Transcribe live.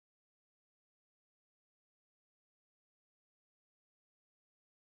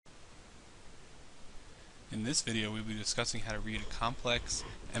In this video, we will be discussing how to read a complex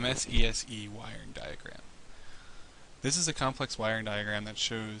MSESE wiring diagram. This is a complex wiring diagram that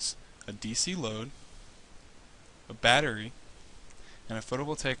shows a DC load, a battery, and a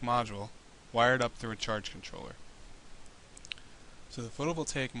photovoltaic module wired up through a charge controller. So the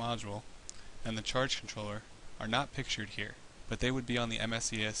photovoltaic module and the charge controller are not pictured here, but they would be on the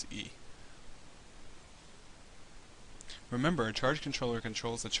MSESE. Remember, a charge controller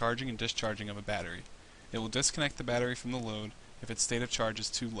controls the charging and discharging of a battery. It will disconnect the battery from the load if its state of charge is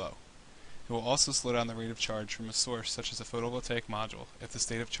too low. It will also slow down the rate of charge from a source such as a photovoltaic module if the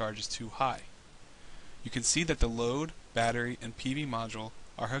state of charge is too high. You can see that the load, battery, and PV module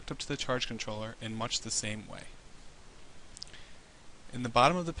are hooked up to the charge controller in much the same way. In the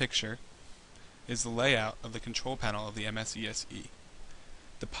bottom of the picture is the layout of the control panel of the MSESE.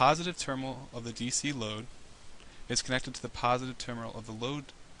 The positive terminal of the DC load is connected to the positive terminal of the load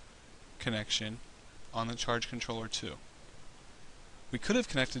connection on the charge controller too. We could have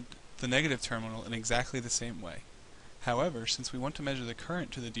connected the negative terminal in exactly the same way. However, since we want to measure the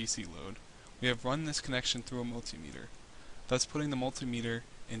current to the DC load, we have run this connection through a multimeter, thus putting the multimeter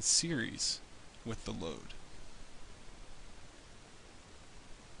in series with the load.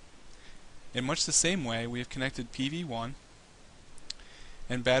 In much the same way, we have connected PV1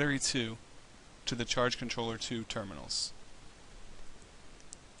 and battery 2 to the charge controller 2 terminals.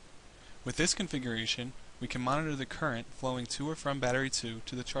 With this configuration, we can monitor the current flowing to or from battery 2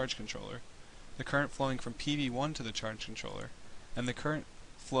 to the charge controller, the current flowing from PV1 to the charge controller, and the current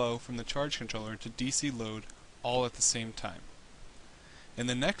flow from the charge controller to DC load all at the same time. In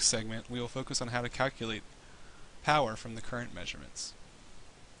the next segment, we will focus on how to calculate power from the current measurements.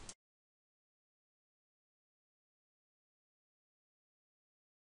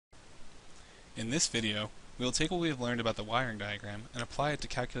 In this video, we will take what we have learned about the wiring diagram and apply it to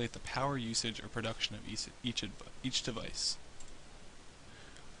calculate the power usage or production of each device.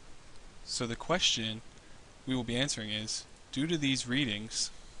 So the question we will be answering is, due to these readings,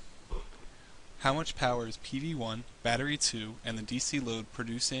 how much power is PV1, battery 2, and the DC load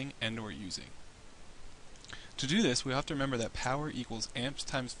producing and or using? To do this, we have to remember that power equals amps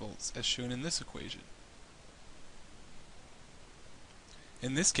times volts as shown in this equation.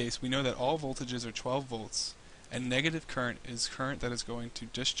 In this case, we know that all voltages are 12 volts, and negative current is current that is going to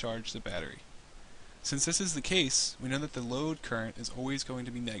discharge the battery. Since this is the case, we know that the load current is always going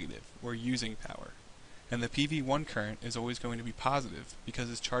to be negative, or using power, and the PV1 current is always going to be positive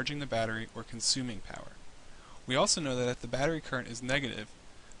because it's charging the battery or consuming power. We also know that if the battery current is negative,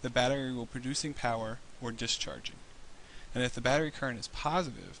 the battery will be producing power or discharging, and if the battery current is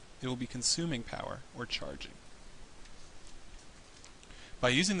positive, it will be consuming power or charging. By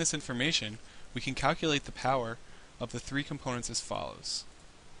using this information, we can calculate the power of the three components as follows.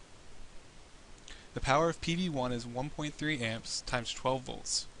 The power of PV1 is 1.3 amps times 12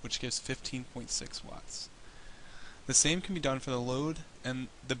 volts, which gives 15.6 watts. The same can be done for the load and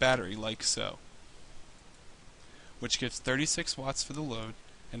the battery like so, which gives 36 watts for the load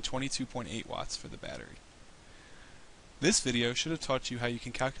and 22.8 watts for the battery. This video should have taught you how you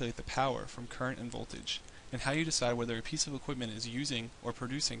can calculate the power from current and voltage, and how you decide whether a piece of equipment is using or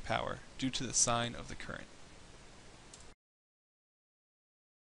producing power due to the sign of the current.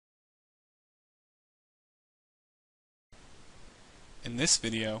 In this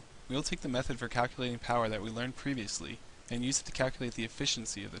video, we will take the method for calculating power that we learned previously and use it to calculate the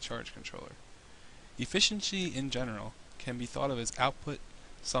efficiency of the charge controller. Efficiency in general can be thought of as output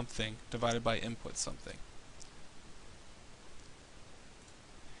something divided by input something.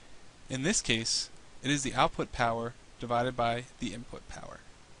 In this case, it is the output power divided by the input power.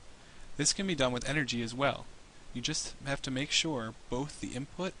 This can be done with energy as well. You just have to make sure both the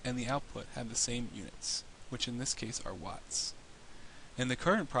input and the output have the same units, which in this case are watts. In the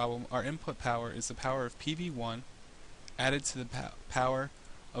current problem, our input power is the power of PV1 added to the power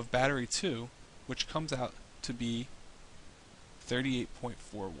of battery 2, which comes out to be 38.4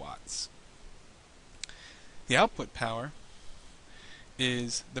 watts. The output power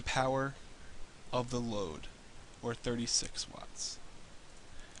is the power of the load, or 36 watts.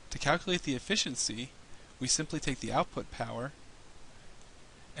 To calculate the efficiency, we simply take the output power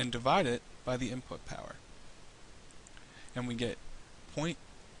and divide it by the input power, and we get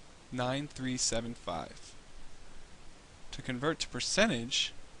 0.9375. To convert to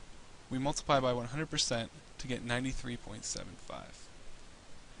percentage, we multiply by 100% to get 93.75.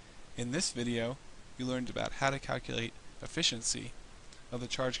 In this video, we learned about how to calculate efficiency of the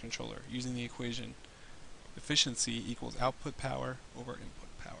charge controller using the equation efficiency equals output power over input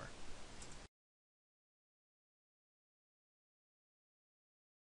power.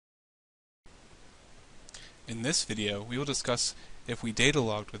 In this video, we will discuss if we data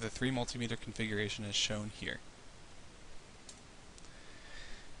logged with a 3 multimeter configuration as shown here.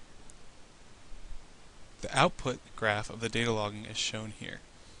 The output graph of the data logging is shown here.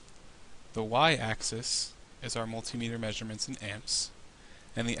 The y-axis is our multimeter measurements in amps,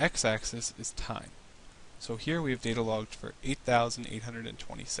 and the x-axis is time. So here we have data logged for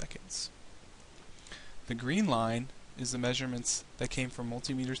 8,820 seconds. The green line is the measurements that came from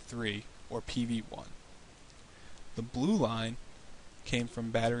multimeter 3, or PV1. The blue line came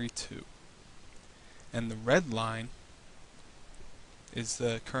from battery 2. And the red line is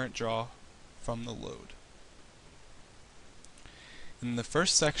the current draw from the load. In the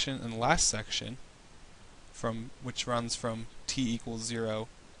first section and last section, which runs from t equals 0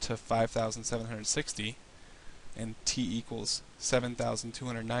 to 5,760, and t equals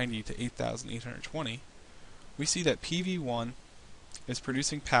 7,290 to 8,820, we see that PV1 is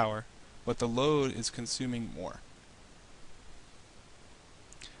producing power, but the load is consuming more.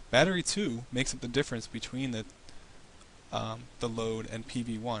 Battery 2 makes up the difference between the load and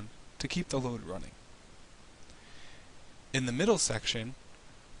PV1 to keep the load running. In the middle section,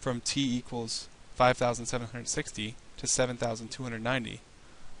 from t equals 5,760 to 7,290,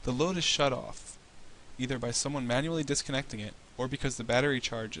 the load is shut off, either by someone manually disconnecting it or because the battery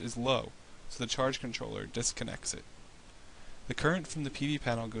charge is low, so the charge controller disconnects it. The current from the PV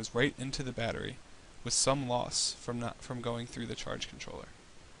panel goes right into the battery, with some loss from going through the charge controller.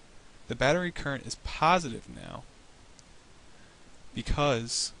 The battery current is positive now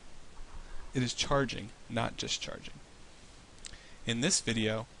because it is charging, not discharging. In this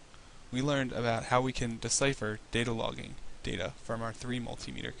video, we learned about how we can decipher data logging data from our 3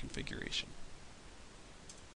 multimeter configuration.